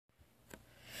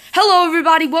Hello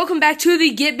everybody, welcome back to the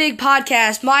Get Big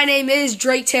podcast. My name is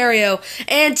Drake Terrio,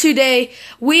 and today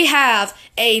we have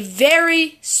a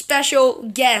very special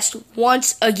guest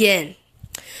once again.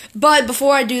 But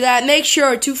before I do that, make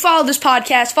sure to follow this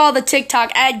podcast, follow the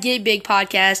TikTok at Get Big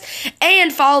Podcast,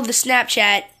 and follow the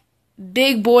Snapchat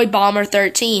Big Boy Bomber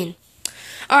 13.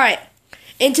 Alright,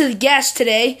 into the guest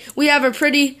today, we have a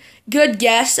pretty good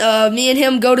guest. Me and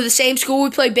him go to the same school. We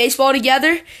play baseball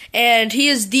together, and he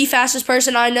is the fastest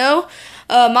person I know.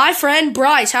 My friend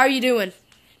Bryce, how are you doing?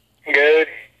 Good.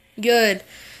 Good.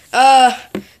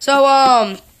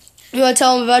 So you want to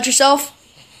tell him about yourself?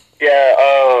 Yeah,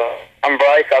 I'm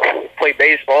Bryce. I play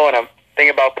baseball, and I'm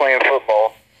thinking about playing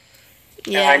football.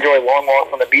 Yeah. And I enjoy long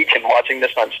walks on the beach and watching the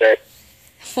sunset.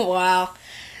 Wow.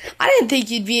 I didn't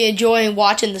think you'd be enjoying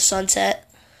watching the sunset.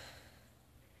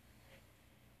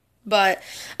 But,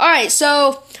 alright,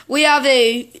 so we have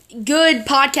a good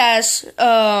podcast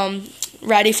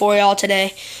ready for y'all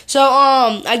today. So,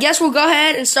 I guess we'll go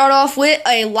ahead and start off with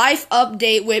a life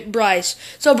update with Bryce.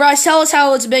 So, Bryce, tell us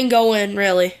how it's been going,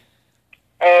 really.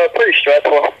 Pretty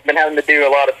stressful. Been having to do a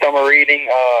lot of summer reading.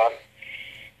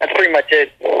 That's pretty much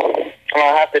it. I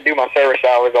have to do my service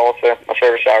hours also, my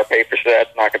service hour paper, so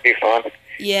that's not going to be fun.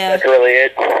 Yeah. That's really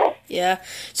it. Yeah.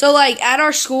 So, at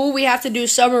our school, we have to do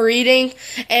summer reading,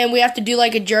 and we have to do,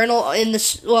 a journal in the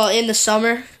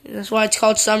summer. That's why it's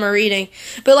called summer reading.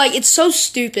 But, it's so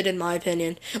stupid, in my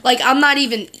opinion. I'm not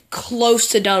even close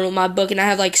to done with my book, and I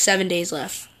have, 7 days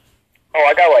left. Oh,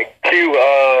 I got,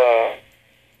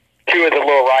 two of the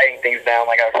little writing things down.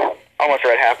 I almost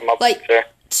read half of my book, so.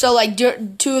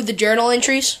 Two of the journal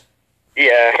entries?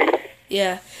 Yeah.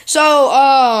 Yeah.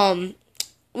 So,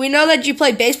 we know that you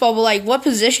play baseball, but, what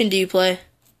position do you play?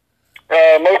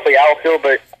 Mostly outfield,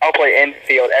 but I'll play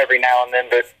infield every now and then,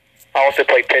 but I also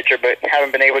play pitcher, but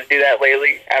haven't been able to do that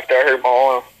lately after I hurt my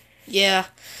arm. Yeah.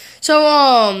 So,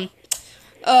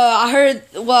 I heard,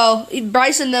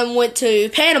 Bryce and them went to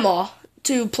Panama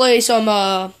to play some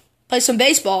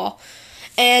baseball.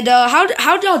 And,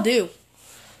 how'd y'all do?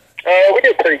 We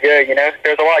did pretty good,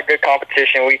 There's a lot of good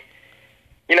competition.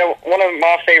 One of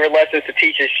my favorite lessons to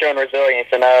teach is showing resilience,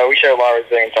 and we showed a lot of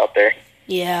resilience out there.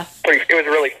 Yeah. It was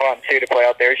really fun, too, to play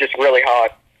out there. It was just really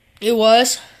hot. It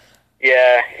was?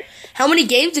 Yeah. How many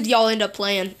games did y'all end up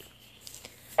playing?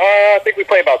 I think we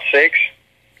played about 6.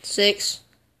 6?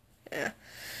 Yeah.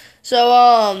 So,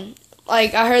 I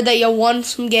heard that y'all won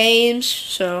some games,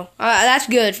 so that's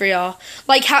good for y'all.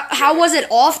 How was it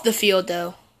off the field,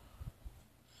 though?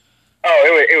 Oh,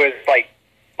 it was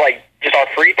just our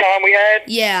free time we had.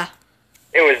 Yeah.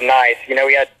 It was nice.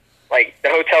 We had, the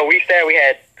hotel we stayed at, we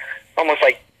had almost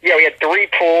we had 3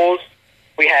 pools.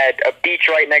 We had a beach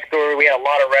right next door. We had a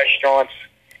lot of restaurants.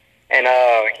 And,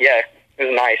 it was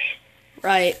nice.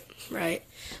 Right.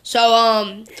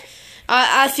 So,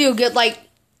 I feel good.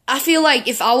 I feel like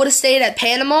if I would have stayed at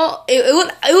Panama,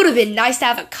 it would have been nice to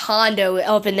have a condo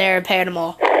up in there in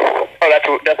Panama. Oh,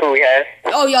 that's what we had.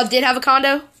 Oh, y'all did have a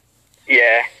condo?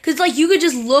 Yeah. Because, you could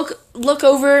just look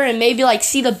over and maybe,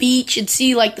 see the beach and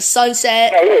see, the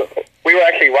sunset. No, we were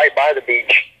actually right by the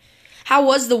beach. How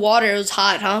was the water? It was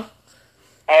hot, huh?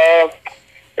 It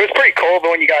was pretty cold,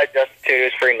 but when you got adjusted to it, it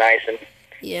was pretty nice and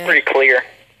pretty clear.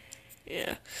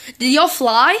 Yeah. Did y'all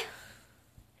fly?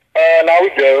 No, we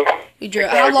drove. You drove.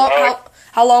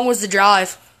 How long was the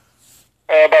drive?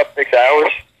 About 6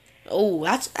 hours. Oh,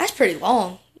 that's pretty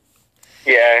long.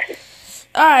 Yeah.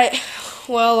 All right.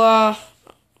 Well,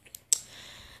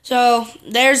 so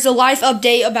there's the life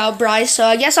update about Bryce. So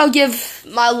I guess I'll give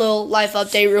my little life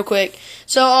update real quick.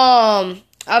 So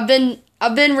I've been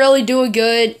really doing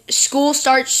good. School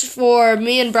starts for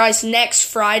me and Bryce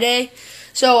next Friday.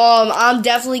 So I'm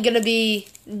definitely gonna be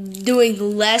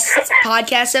doing less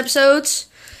podcast episodes,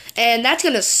 and that's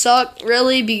gonna suck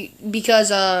really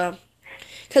because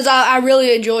I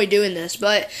really enjoy doing this,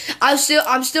 but I'm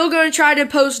still going to try to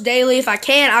post daily if I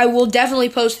can. I will definitely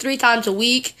post 3 times a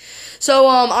week. So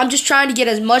I'm just trying to get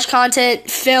as much content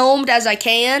filmed as I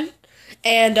can,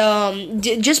 and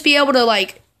just be able to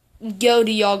go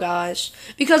to y'all guys,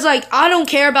 because I don't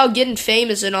care about getting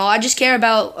famous and all. I just care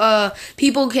about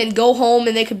people can go home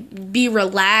and they could be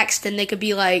relaxed, and they could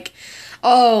be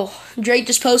oh, Drake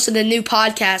just posted a new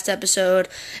podcast episode,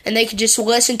 and they could just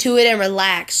listen to it and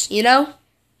relax,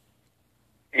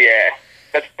 Yeah,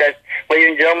 that's ladies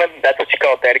and gentlemen, that's what you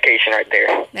call dedication right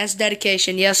there. That's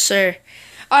dedication, yes, sir.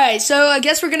 All right, so I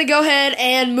guess we're going to go ahead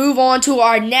and move on to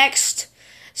our next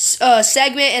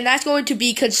segment, and that's going to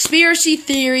be conspiracy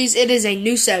theories. It is a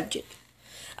new subject.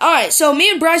 All right, so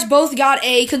me and Bryce both got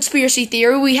a conspiracy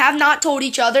theory. We have not told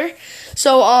each other.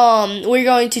 So we're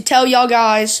going to tell y'all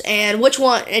guys and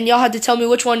y'all have to tell me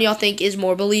which one y'all think is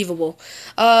more believable.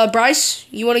 Bryce,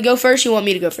 you want to go first? You want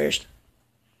me to go first?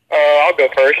 I'll go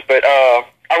first, but I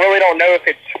really don't know if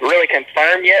it's really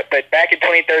confirmed yet, but back in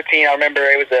 2013, I remember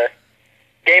it was a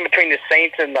game between the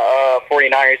Saints and the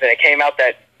 49ers, and it came out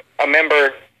that a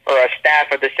member or a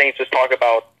staff of the Saints was talking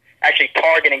about actually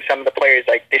targeting some of the players.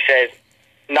 Like, they said,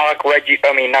 not Reggie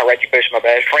Bush, my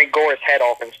bad, Frank Gore's head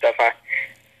off and stuff.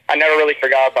 I never really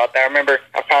forgot about that. I remember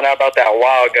I found out about that a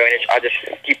while ago, and I just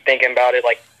keep thinking about it,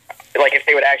 like if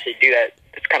they would actually do that.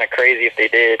 It's kind of crazy if they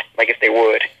did, like if they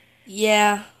would.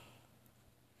 Yeah.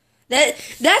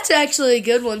 That's actually a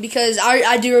good one, because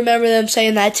I do remember them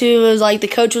saying that too. It was like the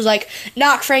coach was like,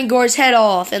 knock Frank Gore's head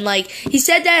off, and like he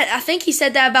said that. I think he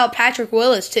said that about Patrick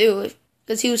Willis too,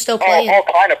 because he was still playing. All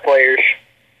kind of players.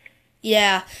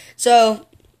 Yeah, so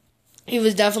he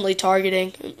was definitely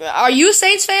targeting. Are you a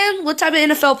Saints fan? What type of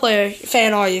NFL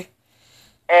fan are you?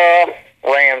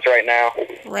 Rams right now.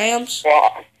 Rams?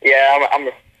 Well, yeah, I'm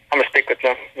gonna stick with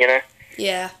them. You know.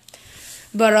 Yeah,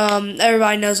 but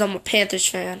everybody knows I'm a Panthers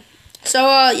fan.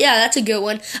 So, yeah, that's a good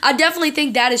one. I definitely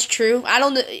think that is true.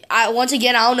 Once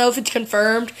again, I don't know if it's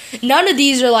confirmed. None of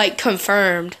these are, like,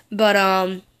 confirmed.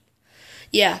 But,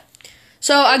 yeah.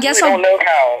 So, I guess I don't know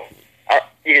how.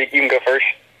 You can go first.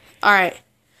 All right.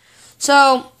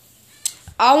 So,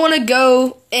 I want to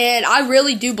go, and I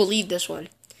really do believe this one.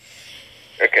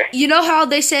 Okay. You know how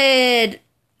they said,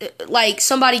 like,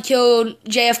 somebody killed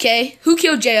JFK? Who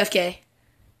killed JFK?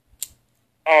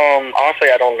 Honestly,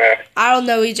 I don't know. I don't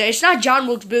know, EJ. It's not John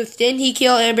Wilkes Booth. Didn't he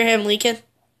kill Abraham Lincoln?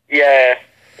 Yeah.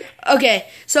 Okay,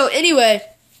 so anyway,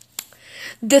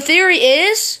 the theory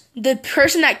is the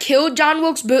person that killed JFK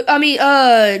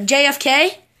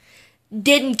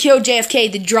didn't kill JFK.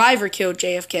 The driver killed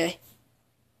JFK.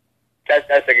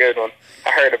 That's a good one.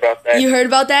 I heard about that. You heard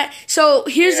about that? So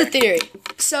here's the theory.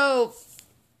 So,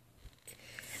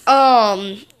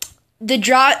 the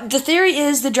theory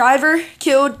is the driver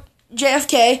killed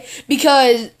JFK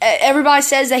because everybody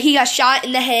says that he got shot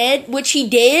in the head, which he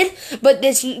did, but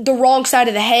it's the wrong side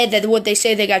of the head that what they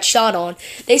say they got shot on.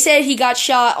 They said he got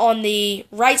shot on the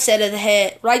right side of the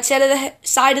head,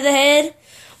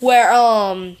 where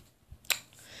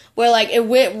like it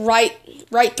went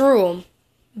right through him,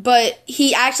 but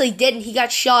he actually didn't. He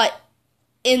got shot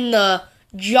in the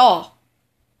jaw.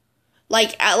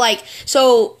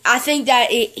 So I think that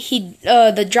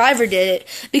the driver did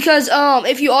it because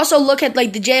if you also look at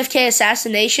like the JFK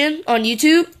assassination on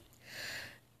YouTube,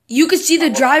 you could see the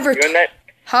driver doing that.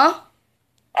 Huh?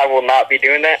 I will not be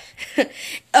doing that.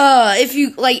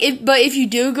 If you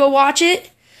do go watch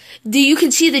it, you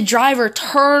can see the driver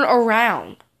turn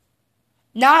around,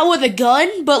 not with a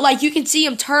gun, but like you can see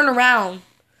him turn around,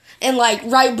 and like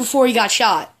right before he got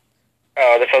shot.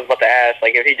 Oh, that's what I was about to ask.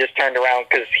 Like, if he just turned around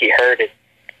because he heard it.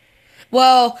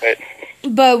 Well,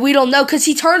 but we don't know because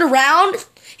he turned around,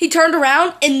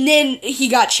 and then he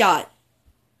got shot.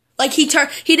 Like, he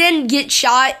didn't get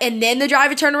shot, and then the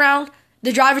driver turned around.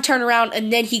 The driver turned around,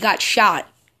 and then he got shot.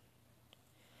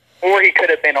 Or he could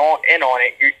have been in on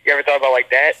it. You ever thought about like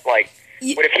that? Like,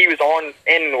 what if he was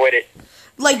in with it?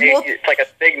 Like, it's like a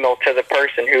signal to the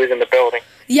person who was in the building.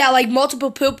 Yeah, like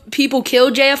multiple people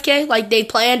killed JFK. Like, they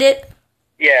planned it.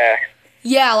 Yeah.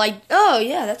 Yeah, like, oh,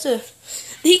 yeah,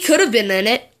 he could have been in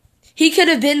it. He could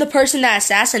have been the person that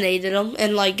assassinated him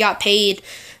and, like, got paid.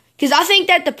 Because I think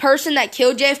that the person that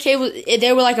killed JFK,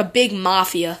 they were, like, a big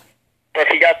mafia. But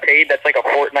if he got paid, that's like a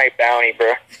Fortnite bounty,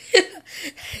 bro.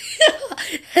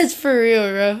 That's for real,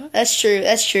 bro. That's true.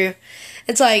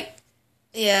 It's like,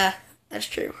 yeah, that's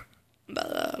true.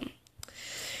 But,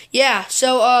 yeah,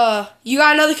 so, you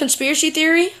got another conspiracy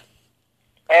theory?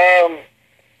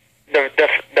 The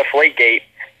Deflategate.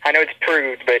 I know it's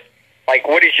proved, but like,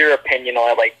 what is your opinion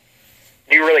on it? Like,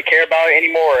 do you really care about it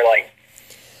anymore? Or like,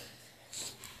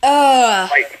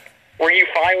 were you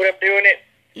fine with him doing it?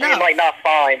 No. I mean, like, not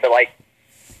fine, but like,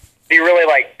 do you really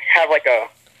like have like a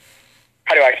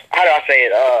how do I say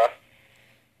it?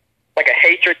 Like a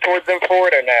hatred towards them for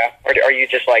it, or no? Or are you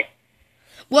just like?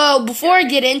 Well, before I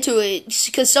get into it,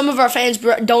 because some of our fans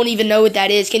don't even know what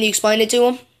that is, can you explain it to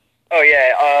them? Oh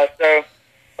yeah. So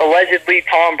allegedly,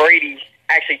 Tom Brady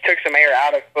actually took some air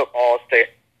out of footballs to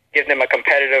give them a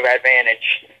competitive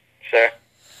advantage. So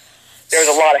there was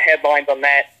a lot of headlines on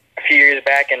that a few years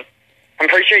back, and I'm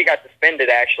pretty sure he got suspended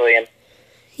actually. And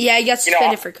yeah, he got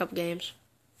suspended for a couple games.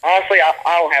 Honestly, I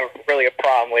don't have really a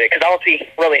problem with it because I don't see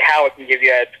really how it can give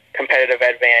you a competitive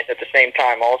advantage at the same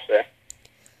time. Also,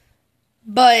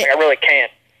 but like, I really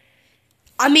can't.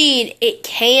 I mean, it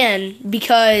can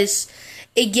because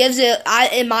it gives it,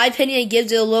 in my opinion, it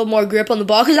gives it a little more grip on the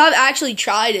ball because I've actually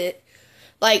tried it.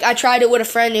 Like, I tried it with a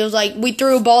friend. It was like we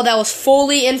threw a ball that was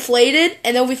fully inflated,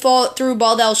 and then we threw a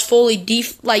ball that was fully,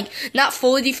 not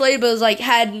fully deflated, but it was like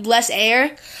had less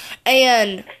air.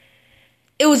 And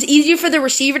it was easier for the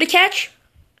receiver to catch,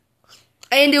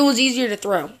 and it was easier to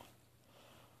throw.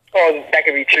 Oh, that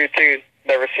could be true, too,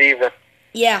 the receiver.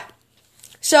 Yeah.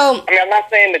 So, I mean, I'm not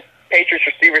saying the Patriots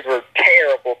receivers were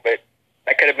terrible, but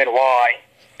that could have been why,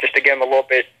 just to give them a little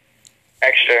bit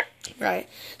extra. Right.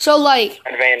 So, like,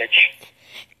 advantage.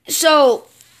 So,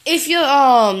 if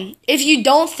you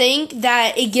don't think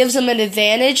that it gives them an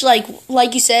advantage,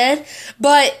 like you said,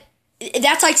 but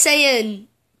that's like saying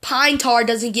pine tar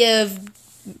doesn't give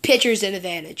pitchers an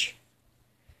advantage.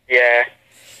 Yeah.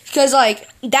 Because, like,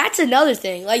 that's another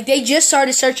thing. Like, they just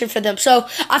started searching for them. So,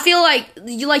 I feel like,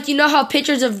 you know how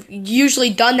pitchers have usually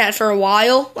done that for a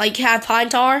while? Like, have pine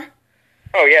tar?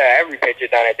 Oh, yeah, every pitcher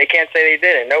done it. They can't say they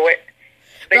didn't. No way.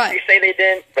 They say they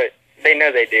didn't, but they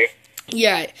know they do.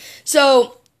 Yeah.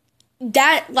 So,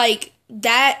 they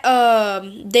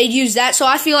use that. So,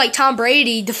 I feel like Tom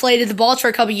Brady deflated the balls for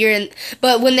a couple years.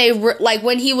 But when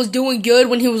when he was doing good,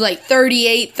 when he was like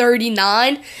 38,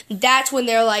 39, that's when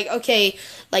they're like, okay,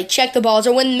 like, check the balls.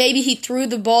 Or when maybe he threw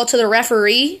the ball to the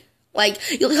referee. Like,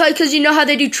 because you know how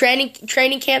they do training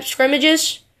camp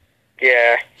scrimmages?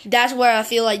 Yeah. That's where I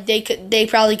feel like they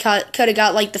probably could have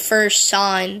got, like, the first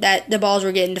sign that the balls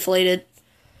were getting deflated.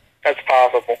 That's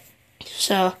possible.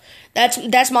 So,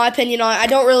 that's my opinion on it. I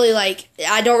don't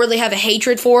really have a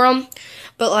hatred for them,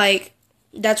 but, like,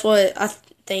 that's what I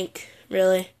think,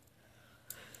 really.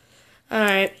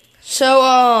 Alright.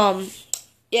 So,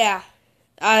 yeah.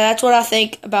 That's what I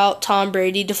think about Tom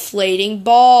Brady deflating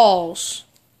balls.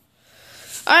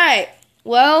 Alright.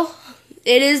 Well,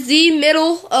 it is the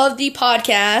middle of the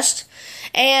podcast,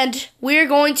 and we're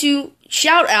going to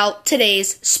shout out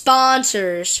today's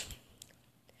sponsors.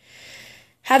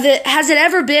 Has it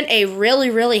ever been a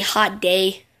really, really hot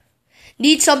day?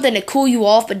 Need something to cool you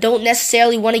off but don't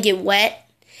necessarily want to get wet?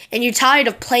 And you're tired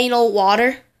of plain old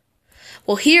water?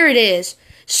 Well, here it is.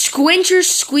 Squincher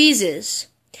Squeezes.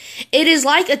 It is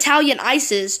like Italian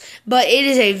ices, but it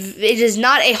is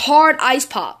not a hard ice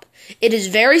pop. It is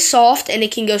very soft and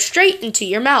it can go straight into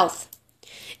your mouth.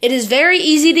 It is very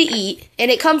easy to eat and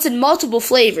it comes in multiple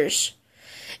flavors,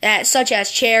 such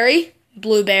as cherry,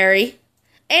 blueberry,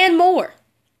 and more.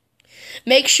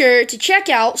 Make sure to check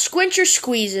out Squincher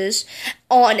Squeezes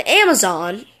on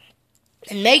Amazon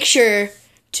and make sure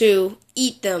to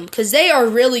eat them because they are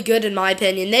really good in my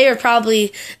opinion. They are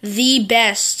probably the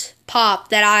best pop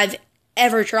that I've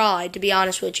ever tried, to be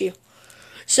honest with you.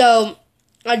 So,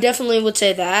 I definitely would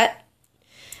say that.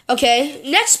 Okay,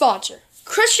 next sponsor.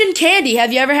 Christian Candy.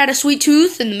 Have you ever had a sweet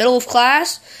tooth in the middle of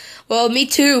class? Well, me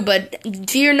too, but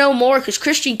fear no more because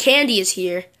Christian Candy is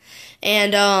here.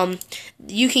 And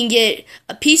you can get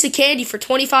a piece of candy for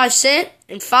 25 cents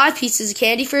and 5 pieces of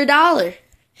candy for $1.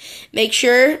 Make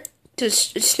sure to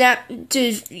text the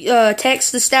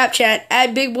Snapchat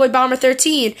at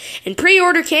BigBoyBomber13 and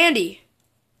pre-order candy.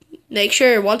 Make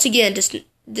sure, once again, to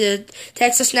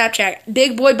text the Snapchat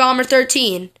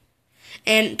BigBoyBomber13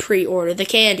 and pre-order the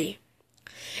candy.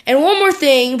 And one more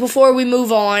thing before we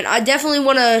move on, I definitely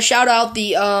want to shout out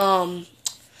the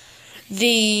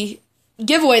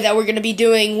giveaway that we're going to be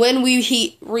doing when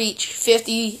we reach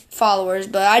 50 followers.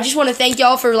 But I just want to thank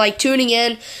y'all for tuning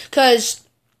in, because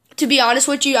to be honest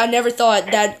with you, I never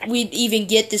thought that we'd even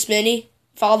get this many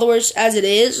followers as it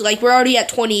is. We're already at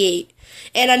 28.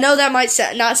 And I know that might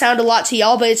not sound a lot to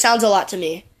y'all, but it sounds a lot to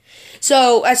me.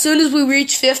 So as soon as we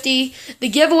reach 50, the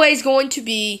giveaway is going to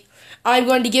be, I'm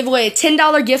going to give away a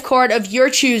 $10 gift card of your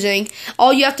choosing.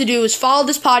 All you have to do is follow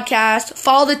this podcast,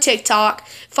 follow the TikTok,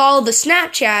 follow the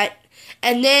Snapchat,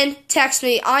 and then text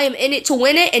me, I am in it to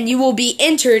win it, and you will be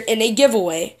entered in a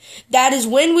giveaway. That is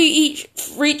when we each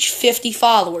reach 50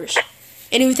 followers.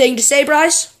 Anything to say,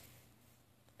 Bryce?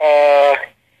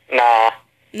 Nah.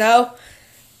 No?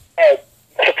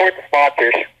 Support the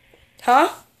sponsors. Huh?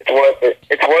 It's worth it.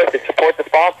 It's worth it. Support the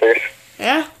sponsors.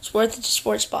 Yeah, it's worth it to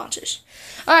support sponsors.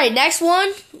 Alright, next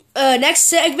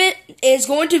segment is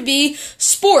going to be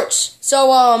sports.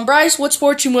 So, Bryce, what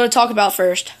sports you want to talk about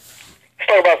first? Let's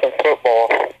talk about some football.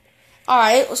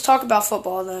 Alright, let's talk about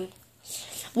football then.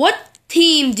 What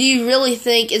team do you really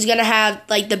think is going to have,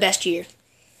 the best year?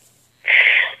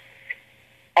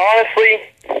 Honestly,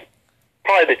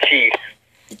 probably the Chiefs.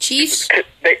 The Chiefs?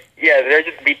 They're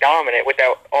just be dominant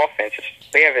without offense.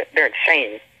 They're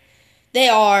insane. They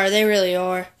are. They really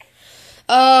are.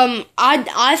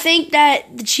 I think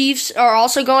that the Chiefs are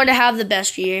also going to have the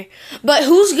best year. But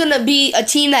who's going to be a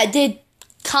team that did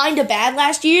kind of bad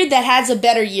last year that has a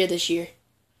better year this year?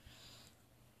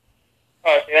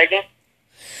 Oh, say that again?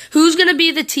 Who's going to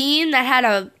be the team that had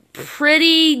a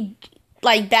pretty,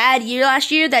 bad year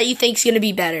last year that you think is going to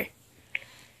be better?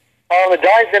 The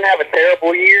Giants didn't have a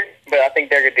terrible year, but I think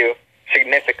they're going to do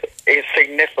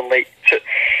significantly,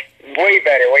 way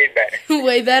better.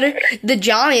 Way better? The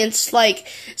Giants,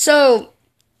 so,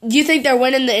 do you think they're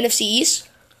winning the NFC East?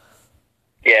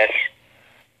 Yes.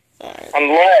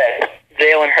 Unless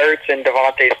Jalen Hurts and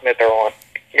Devontae Smith are on.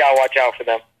 You got to watch out for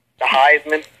them. The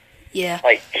Heisman, yeah.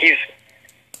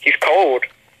 He's cold.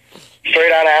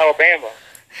 Straight out of Alabama.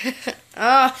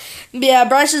 Yeah,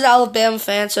 Bryce is an Alabama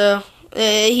fan, so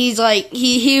he's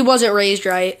he wasn't raised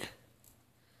right.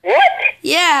 What?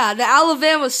 Yeah, the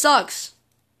Alabama sucks.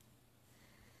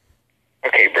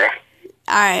 Okay, bro.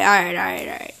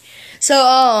 Alright.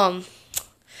 So,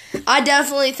 I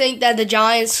definitely think that the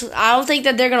Giants, I don't think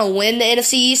that they're going to win the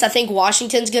NFC East. I think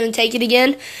Washington's going to take it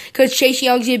again because Chase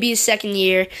Young's going to be his second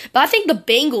year. But I think the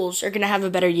Bengals are going to have a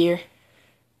better year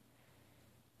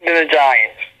Than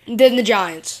the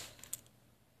Giants.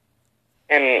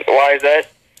 And why is that?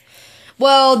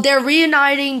 Well, they're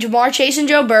reuniting Jamar Chase and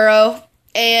Joe Burrow,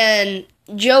 and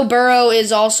Joe Burrow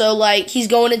is also, he's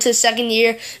going into his second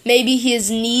year. Maybe his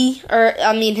his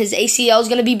ACL is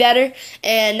going to be better.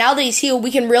 And now that he's healed, we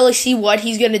can really see what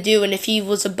he's going to do and if he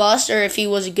was a bust or if he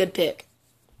was a good pick.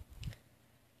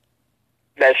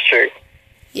 That's true.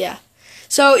 Yeah.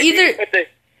 So if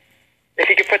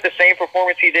he could put the same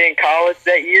performance he did in college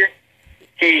that year,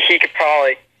 he could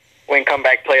probably win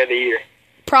comeback player of the year.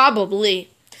 Probably.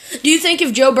 Do you think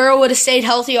if Joe Burrow would have stayed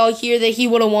healthy all year that he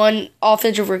would have won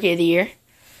Offensive Rookie of the Year?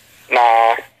 Nah,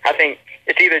 I think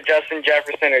it's either Justin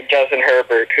Jefferson or Justin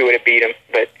Herbert who would have beat him,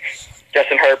 but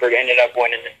Justin Herbert ended up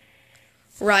winning it.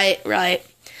 Right.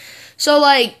 So,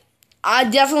 I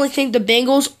definitely think the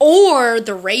Bengals or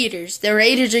the Raiders. The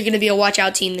Raiders are going to be a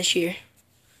watch-out team this year.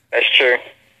 That's true.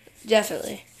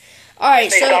 Definitely. All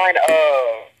right, they signed,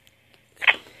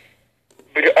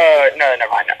 no,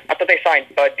 never mind. I thought they signed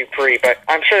Bud Dupree, but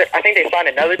I think they signed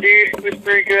another dude who was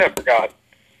pretty good. I forgot.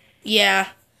 Yeah.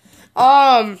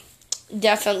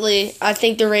 Definitely. I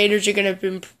think the Raiders are going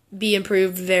to be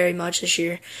improved very much this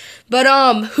year. But,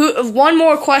 one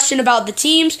more question about the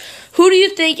teams. Who do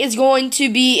you think is going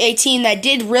to be a team that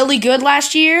did really good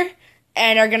last year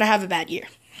and are going to have a bad year?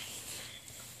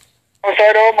 I'm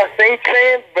sorry to all my Saints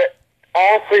fans, but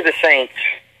honestly, the Saints.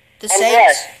 The Saints?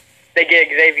 Unless they get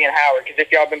Xavier Howard, because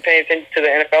if y'all been paying attention to the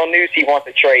NFL news, he wants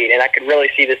a trade, and I could really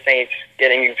see the Saints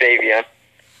getting Xavier.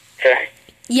 So,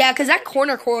 yeah, because that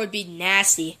corner core would be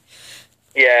nasty.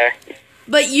 Yeah.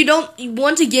 But you don't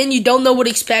know what to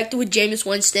expect with Jameis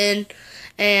Winston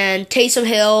and Taysom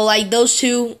Hill. Those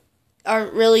two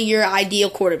aren't really your ideal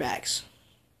quarterbacks.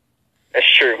 That's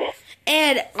true.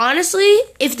 And honestly,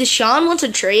 if Deshaun wants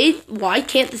a trade, why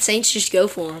can't the Saints just go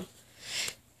for him?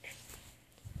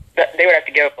 They would have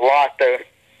to give up a lot, though.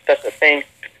 That's the thing.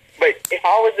 But if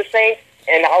I was the Saints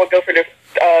and I would go for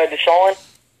Deshaun,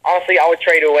 honestly, I would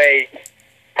trade away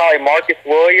probably Marcus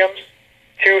Williams,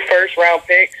 2 first-round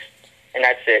picks, and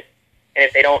that's it. And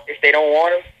if they don't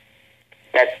want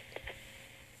him,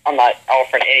 I'm not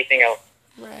offering anything else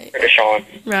for Deshaun.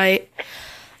 Right.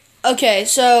 Okay,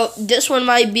 so this one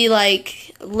might be a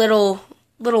little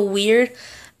weird,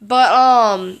 but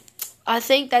I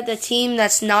think that the team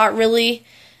that's not really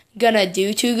gonna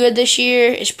do too good this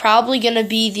year is probably gonna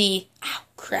be the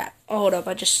hold up,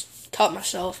 I just cut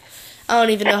myself. I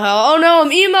don't even know how. Oh no,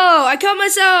 I'm emo. I cut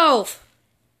myself.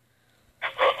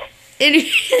 There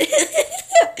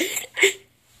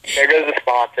goes the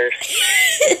sponsors.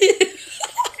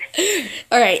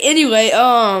 All right. Anyway,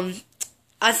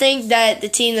 I think that the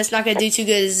team that's not going to do too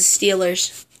good is the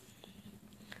Steelers.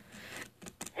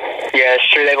 Yeah, it's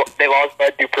true. They lost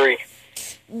Bud Dupree.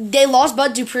 They lost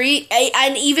Bud Dupree,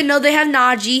 and even though they have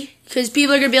Najee, because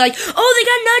people are going to be like, oh, they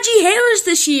got Najee Harris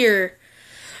this year.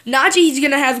 Najee's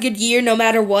going to have a good year no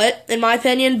matter what, in my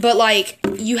opinion, but,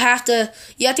 you have to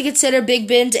consider Big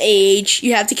Ben's age.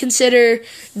 You have to consider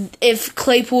if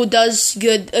Claypool does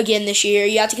good again this year.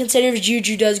 You have to consider if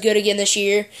Juju does good again this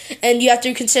year. And you have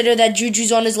to consider that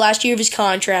Juju's on his last year of his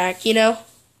contract, you know?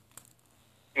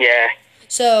 Yeah.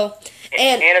 So,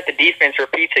 and if the defense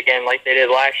repeats again like they did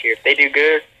last year, if they do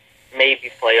good,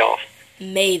 maybe playoff.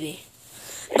 Maybe.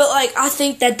 But, I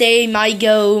think that they might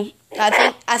go...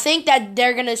 I think that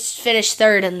they're going to finish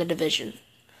third in the division.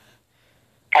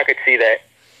 I could see that.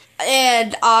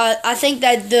 And I think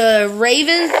that the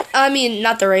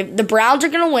Browns are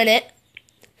going to win it.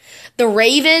 the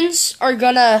Ravens are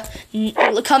gonna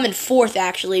come in fourth,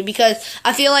 actually, because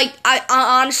I feel like I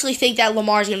honestly think that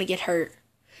Lamar's gonna get hurt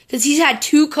because he's had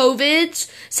 2 COVIDs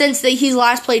since he's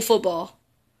last played football,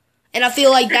 and I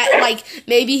feel like that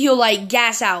maybe he'll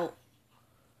gas out.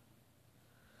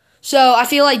 So I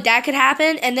feel like that could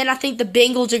happen, and then I think the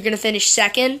Bengals are gonna finish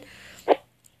second,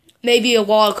 maybe a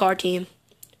wild card team.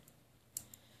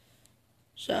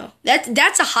 So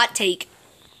that's a hot take.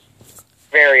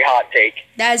 Very hot take.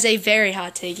 That is a very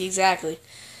hot take, exactly.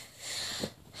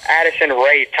 Addison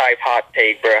Ray type hot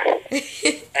take, bro.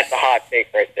 That's a hot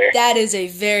take right there. That is a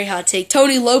very hot take.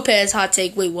 Tony Lopez hot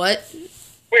take. Wait, what?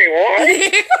 Wait, what?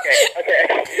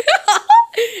 Okay.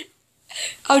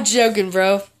 I'm joking,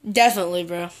 bro. Definitely,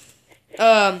 bro.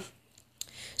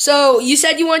 So you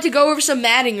said you wanted to go over some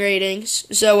Madden ratings.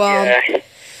 So Yeah.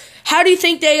 how do you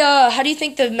think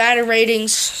the Madden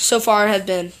ratings so far have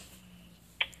been?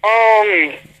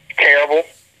 Terrible.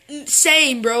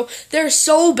 Same, bro. They're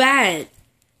so bad.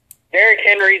 Derrick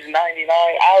Henry's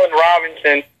 99. Allen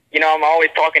Robinson, I'm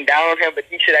always talking down on him, but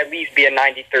he should at least be a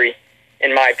 93,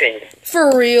 in my opinion.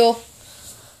 For real.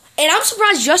 And I'm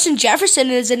surprised Justin Jefferson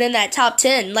isn't in that top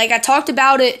 10. I talked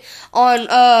about it on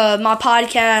my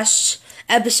podcast,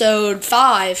 episode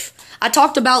 5. I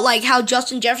talked about how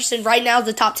Justin Jefferson right now is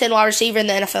the top 10 wide receiver in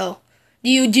the NFL.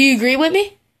 Do you agree with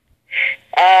me?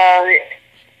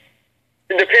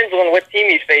 It depends on what team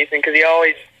he's facing, because he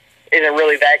always isn't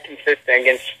really that consistent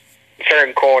against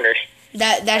certain corners.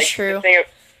 That's true. The thing of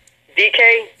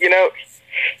DK, the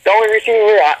only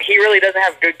receiver he really doesn't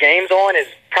have good games on is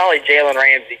probably Jalen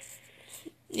Ramsey.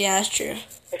 Yeah, that's true.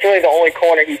 It's really the only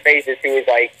corner he faces who is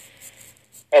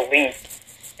elite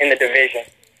in the division.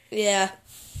 Yeah.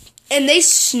 And they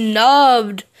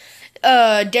snubbed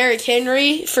Derrick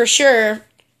Henry for sure.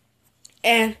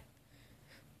 And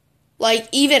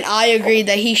even I agreed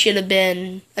that he should have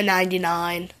been a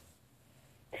 99.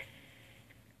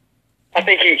 I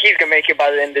think he's going to make it by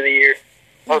the end of the year.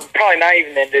 Or probably not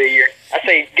even the end of the year. I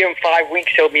say give him 5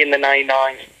 weeks, he'll be in the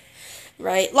 99s.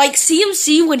 Right.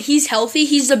 CMC, when he's healthy,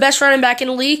 he's the best running back in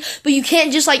the league. But you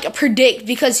can't just, predict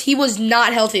because he was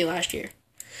not healthy last year.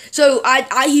 So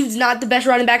he's not the best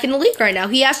running back in the league right now.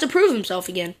 He has to prove himself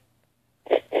again.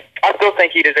 I still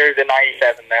think he deserves a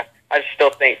 97, though. I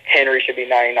still think Henry should be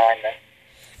 99, though.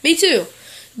 Me too.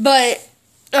 But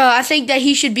I think that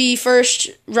he should be first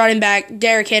running back,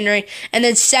 Derrick Henry, and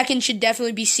then second should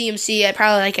definitely be CMC at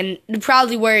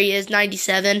probably where he is,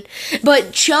 97.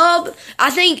 But Chubb, I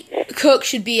think Cook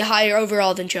should be higher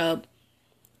overall than Chubb.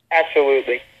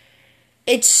 Absolutely.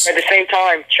 At the same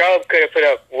time, Chubb could have put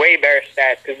up way better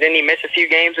stats, because didn't he miss a few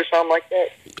games or something like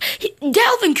that?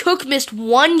 Dalvin Cook missed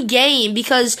 1 game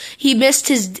because he missed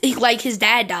his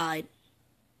dad died.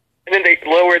 And then they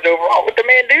lowered the overall. What the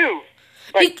man do?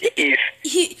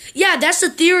 Yeah, that's the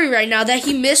theory right now, that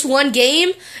he missed 1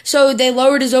 game, so they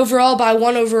lowered his overall by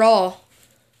 1 overall.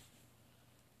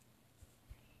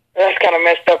 That's kind of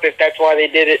messed up if that's why they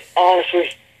did it,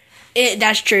 honestly.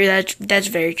 That's true. That's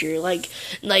very true.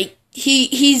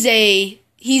 He's a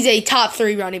top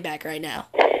 3 running back right now.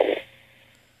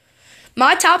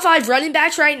 My top 5 running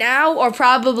backs right now are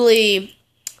probably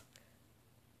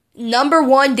number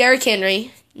 1, Derrick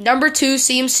Henry, number 2,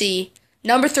 CMC,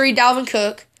 number 3, Dalvin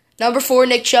Cook, number 4,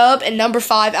 Nick Chubb, and number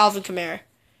 5, Alvin Kamara.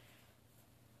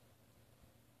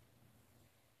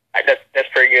 That's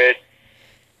pretty good.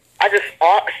 I just,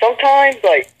 sometimes,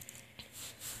 I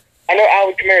know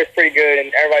Alvin Kamara is pretty good,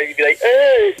 and everybody would be like,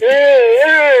 he's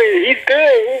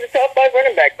good, he's a top 5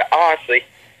 running back. But honestly,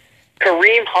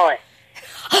 Kareem Hunt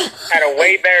had a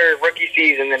way better rookie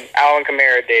season than Alvin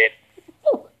Kamara did.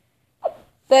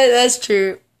 That's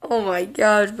true. Oh my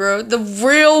gosh, bro. The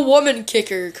real woman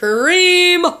kicker,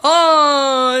 Kareem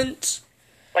Hunt.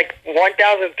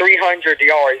 1,300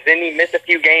 yards. Didn't he miss a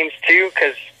few games too?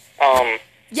 Because,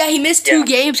 yeah, he missed 2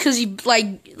 games because he,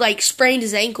 sprained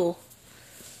his ankle.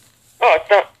 Oh, it's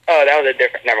not. Oh, that was a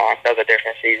different. Never mind. That was a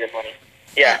different season.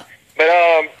 Yeah, but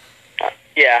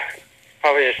yeah.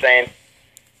 I was just saying.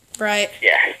 Right.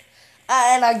 Yeah.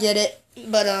 And I get it,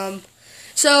 but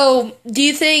so do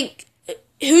you think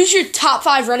who's your top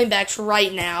 5 running backs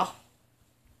right now?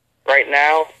 Right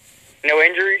now, no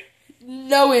injuries.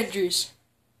 No injuries.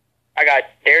 I got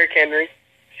Derrick Henry,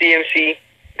 CMC,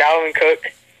 Dalvin Cook,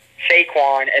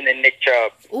 Saquon, and then Nick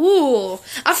Chubb. Ooh,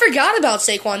 I forgot about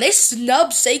Saquon. They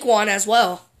snubbed Saquon as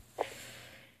well.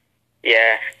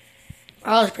 Yeah.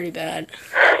 That was pretty bad.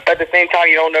 But at the same time,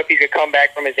 you don't know if he could come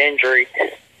back from his injury.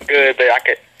 Good, but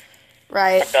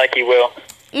Right. I feel like he will.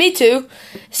 Me too.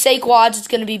 Saquon's is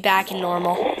going to be back in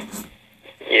normal.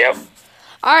 Yep.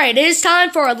 All right, it is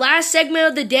time for our last segment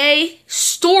of the day,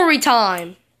 story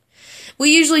time.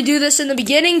 we usually do this in the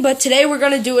beginning, but today we're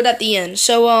going to do it at the end.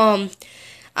 So, I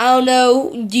don't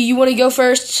know. Do you want to go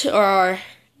first, or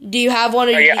do you have one?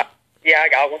 Yeah, I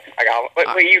got one.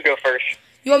 Wait, you go first.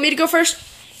 You want me to go first?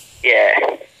 Yeah.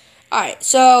 All right.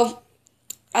 So,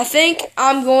 I think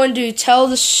I'm going to tell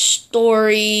the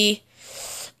story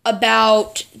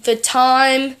about the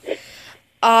time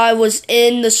I was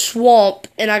in the swamp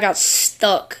and I got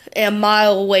stuck a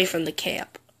mile away from the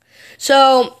camp.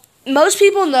 So, most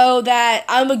people know that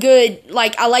I'm a good,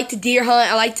 I like to deer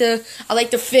hunt, I like to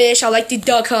fish, I like to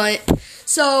duck hunt.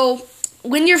 So,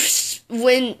 when you're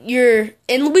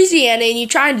in Louisiana and you're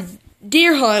trying to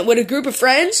deer hunt with a group of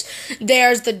friends,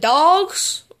 there's the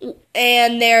dogs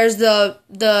and there's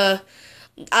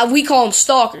we call them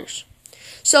stalkers.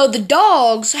 So the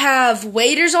dogs have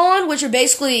waders on, which are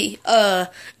basically a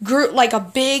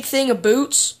big thing of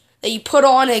boots that you put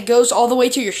on, and it goes all the way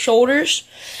to your shoulders.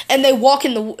 And they walk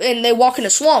in the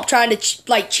swamp trying to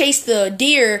chase the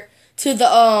deer to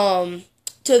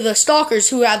the stalkers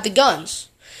who have the guns.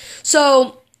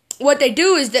 So what they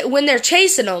do is that when they're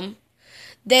chasing them,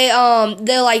 they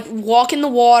walk in the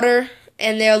water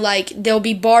and they'll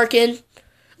be barking,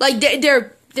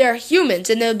 they're humans,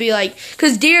 and they'll be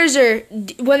because deers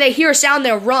when they hear a sound,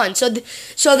 they'll run. So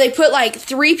they put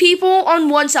 3 people on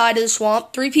one side of the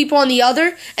swamp, 3 people on the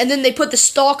other, and then they put the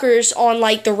stalkers on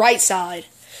the right side.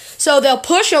 So they'll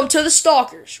push them to the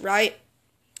stalkers, right?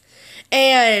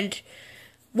 And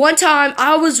one time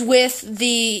I was with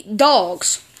the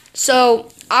dogs. So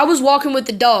I was walking with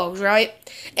the dogs, right?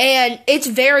 And it's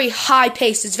very high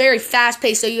paced. It's very fast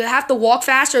paced. So you have to walk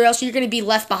fast or else you're going to be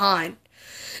left behind.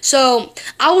 So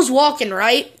I was walking,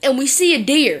 right, and we see a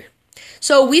deer.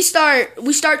 So we start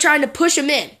trying to push him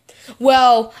in.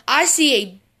 Well, I see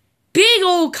a big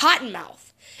old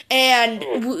cottonmouth,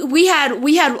 and we had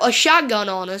a shotgun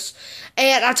on us.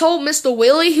 And I told Mr.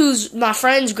 Willie, who's my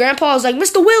friend's grandpa, I was like,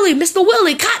 Mr.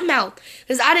 Willie, cottonmouth,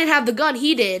 because I didn't have the gun,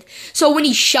 he did. So when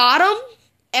he shot him,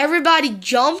 everybody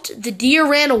jumped, the deer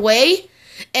ran away,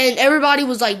 and everybody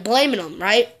was blaming him,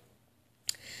 right?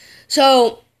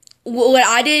 So what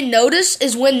I didn't notice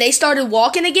is when they started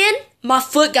walking again, my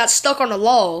foot got stuck on a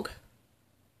log.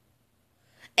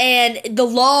 And the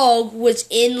log was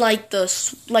in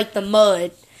the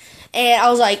mud. And I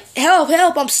was like, help,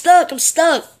 I'm stuck,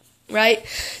 right?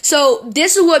 So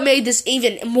this is what made this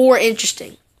even more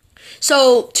interesting.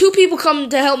 So 2 people come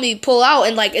to help me pull out,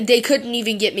 and they couldn't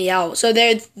even get me out. So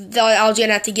I was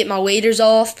gonna have to get my waders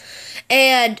off.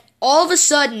 And all of a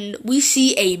sudden, we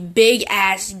see a big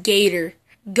ass gator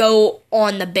go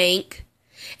on the bank,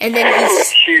 and then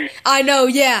I know,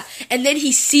 yeah, and then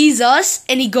he sees us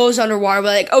and he goes underwater. We're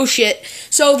like, oh shit.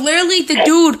 So literally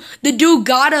the dude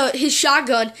got his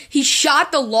shotgun, he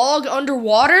shot the log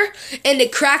underwater and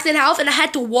it cracked in half, and I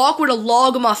had to walk with a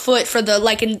log on my foot for the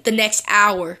next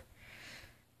hour.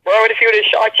 Bro, what if he would have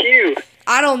shot you?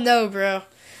 I don't know, bro,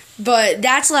 but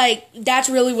that's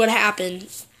really what happened.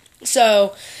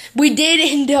 So we did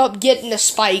end up getting a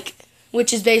spike,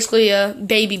 which is basically a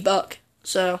baby buck.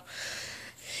 So,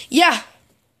 yeah,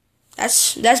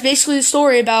 that's basically the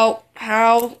story about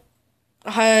how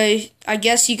I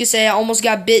guess you could say I almost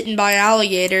got bitten by an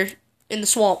alligator in the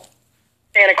swamp.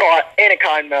 And a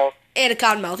cottonmouth. And a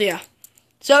cottonmouth, yeah.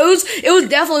 So it was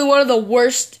definitely one of the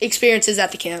worst experiences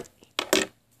at the camp.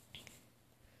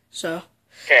 So.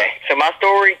 Okay, so my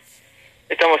story,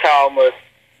 it's almost how I almost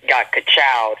got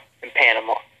ka-chowed in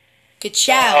Panama.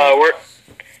 Ka-chow?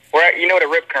 You know what a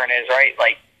rip current is, right?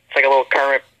 It's like a little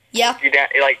current. Yeah.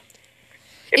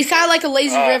 It's kind of like a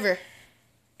lazy river.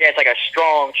 Yeah, it's like a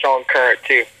strong current,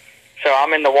 too. So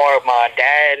I'm in the water with my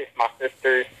dad, my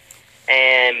sisters,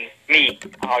 and me,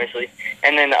 obviously.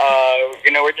 And then,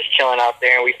 we're just chilling out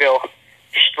there, and we feel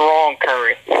strong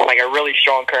current, a really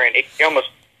strong current. It almost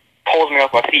pulls me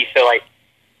off my feet. So,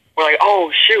 we're like,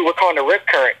 oh, shoot, we're calling a rip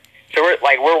current. So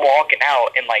we're walking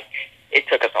out, and, it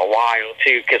took us a while,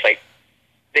 too, because,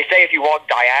 they say if you walk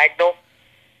diagonal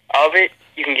of it,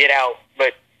 you can get out.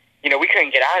 But, we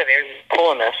couldn't get out of it. It was just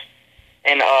pulling us.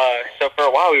 And so for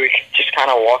a while, we were just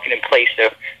kind of walking in place. So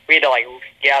we had to,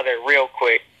 get out of there real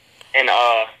quick. And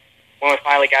when we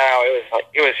finally got out,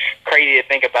 it was crazy to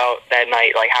think about that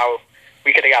night, how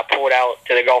we could have got pulled out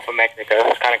to the Gulf of Mexico. It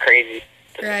was kind of crazy.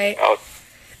 Right.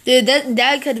 Dude,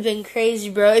 that could have been crazy,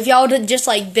 bro. If y'all had just,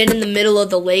 been in the middle of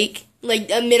the lake,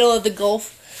 the middle of the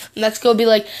Gulf, Mexico would be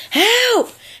like,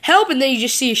 help! Help! And then you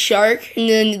just see a shark, and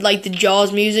then, the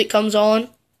Jaws music comes on.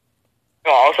 I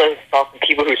also saw some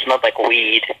people who smelled like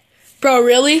weed. Bro,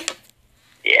 really?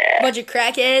 Yeah. Bunch of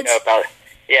crackheads?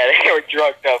 Yeah, they were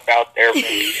drugged up out there.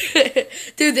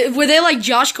 Dude, were they like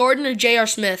Josh Gordon or J.R.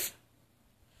 Smith?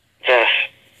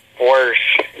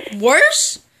 Worse.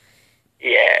 Worse?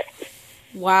 Yeah.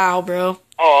 Wow, bro.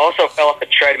 Oh, I also fell off the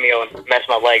treadmill and messed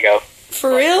my leg up.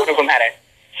 For real? One of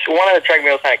the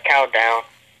treadmills had a countdown.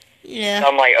 Yeah. So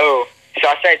I'm like, oh. So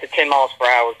I set it to 10 miles per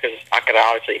hour because I could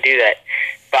obviously do that.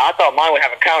 But I thought mine would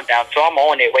have a countdown, so I'm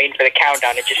on it waiting for the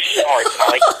countdown. It just starts.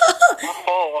 And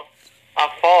I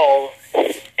fall,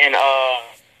 and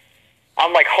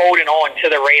I'm like holding on to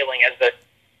the railing as the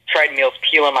treadmill's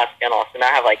peeling my skin off, and I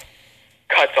have like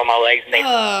cuts on my legs, and they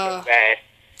so bad.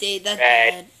 Dude, that's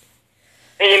bad.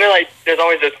 And you know, like there's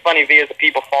always those funny videos of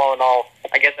people falling off.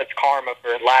 I guess that's karma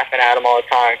for laughing at them all the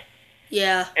time.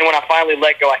 Yeah. And when I finally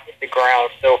let go, I hit the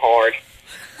ground so hard.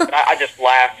 But I just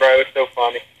laughed, bro. It's so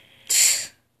funny.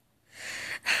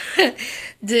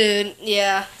 Dude,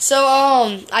 yeah. So,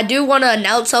 I do want to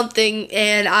announce something,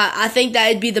 and I think that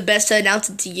it'd be the best to announce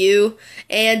it to you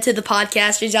and to the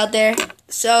podcasters out there.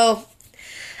 So,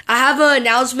 I have an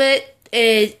announcement.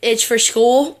 It's for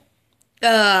school.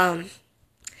 I've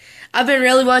been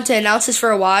really wanting to announce this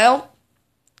for a while.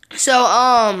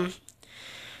 So,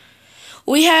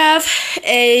 we have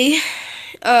a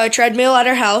treadmill at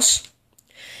our house,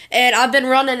 and I've been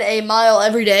running a mile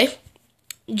every day.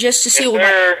 Just to see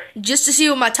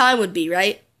what my time would be,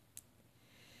 right?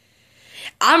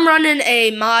 I'm running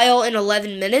a mile in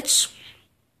 11 minutes.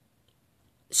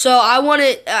 So I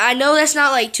know that's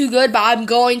not like too good, but I'm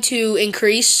going to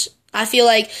increase. I feel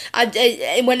like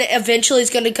when eventually it's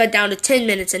going to cut down to 10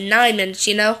 minutes and 9 minutes,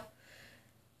 you know?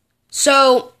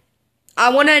 So I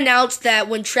want to announce that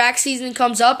when track season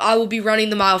comes up, I will be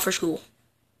running the mile for school.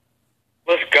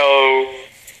 Let's go.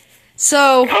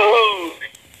 So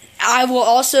I will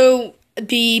also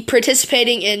be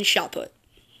participating in shot put.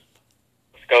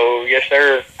 Let's go. Yes,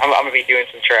 sir. I'm going to be doing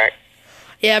some track.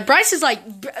 Yeah, Bryce is like...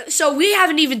 So we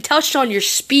haven't even touched on your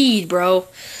speed, bro.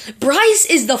 Bryce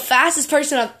is the fastest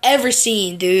person I've ever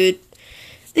seen, dude.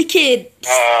 The kid's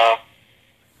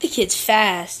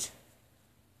fast.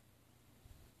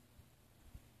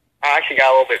 I actually got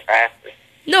a little bit faster.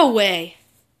 No way.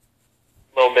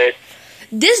 A little bit.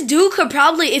 This dude could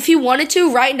probably, if he wanted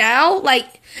to right now,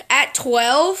 like at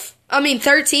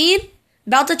 13,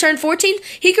 about to turn 14,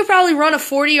 he could probably run a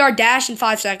 40-yard dash in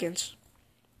 5 seconds.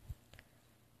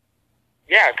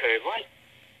 Yeah, I could. What?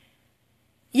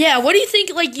 Yeah, what do you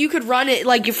think, like, you could run it,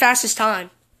 like, your fastest time?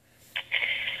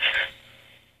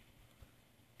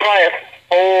 Probably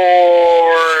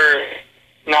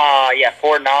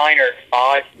 4.9 or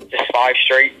 5. Just 5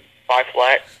 straight, 5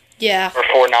 flat. Yeah. Or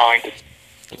 4.9.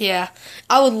 Yeah.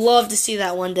 I would love to see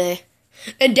that one day.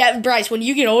 And Bryce, when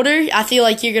you get older, I feel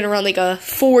like you're going to run like a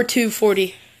 4.2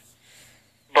 40.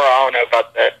 Bro, I don't know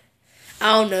about that.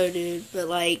 I don't know, dude. But,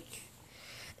 like,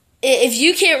 if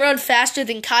you can't run faster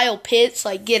than Kyle Pitts,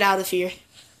 like, get out of here.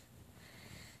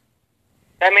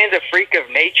 That man's a freak of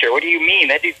nature. What do you mean?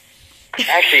 That dude's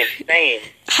actually insane.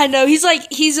 I know. He's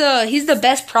the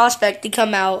best prospect to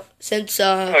come out since,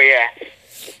 Oh, yeah.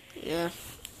 Yeah.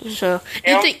 So,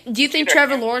 do you think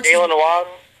Trevor Lawrence... Jalen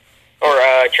Waddle or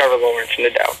Trevor Lawrence, no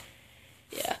doubt.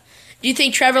 Yeah. Do you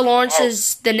think Trevor Lawrence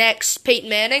is the next Peyton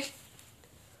Manning?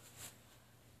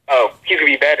 Oh, he could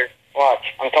be better. Watch.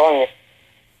 I'm telling you.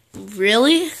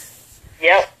 Really?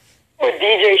 Yep. With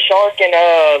DJ Shark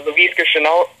and Luis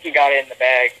Chenault, he got it in the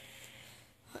bag.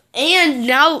 And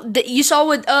now, you saw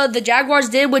what the Jaguars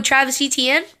did with Travis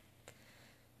Etienne?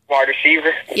 Wide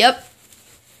receiver? Yep.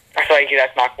 I feel like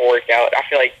that's not going to work out. I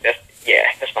feel like that's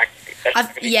not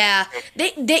yeah.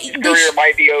 His career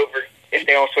might be over if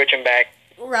they don't switch him back.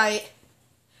 Right.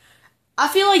 I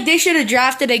feel like they should have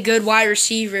drafted a good wide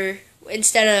receiver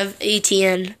instead of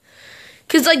Etienne.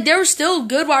 Because, like, there were still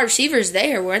good wide receivers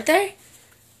there, weren't there?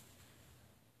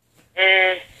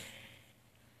 Terrace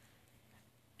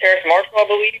Marshall, I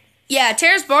believe. Yeah,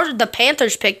 Terrace Marshall, the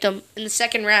Panthers picked him in the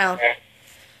second round. Yeah.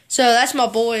 So that's my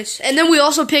boys. And then we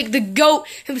also picked the GOAT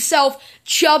himself,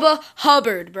 Chuba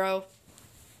Hubbard, bro.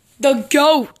 The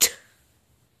GOAT.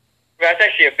 That's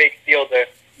actually a big deal, though.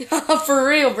 For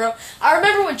real, bro. I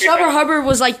remember when Chuba Hubbard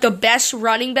was like the best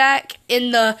running back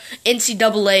in the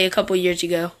NCAA a couple years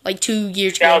ago. Like 2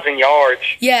 years ago. 1,000 yards.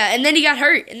 Yeah, and then he got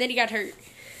hurt.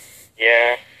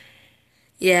 Yeah.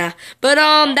 Yeah. But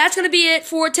that's going to be it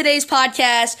for today's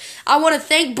podcast. I want to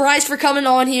thank Bryce for coming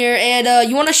on here. And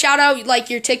you want to shout out like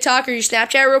your TikTok or your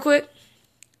Snapchat real quick?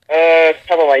 How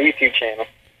about my YouTube channel?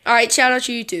 All right, shout out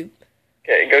your YouTube.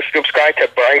 Okay, go subscribe to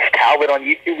Bryce Talbot on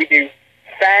YouTube. We do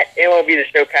fat MLB The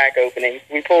Show pack openings.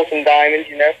 We pull some diamonds,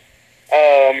 you know.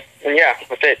 And yeah,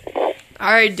 that's it. All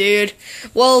right, dude.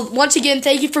 Well, once again,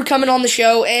 thank you for coming on the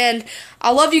show. And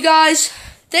I love you guys.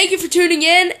 Thank you for tuning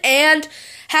in. And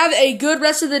have a good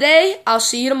rest of the day. I'll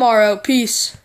see you tomorrow. Peace.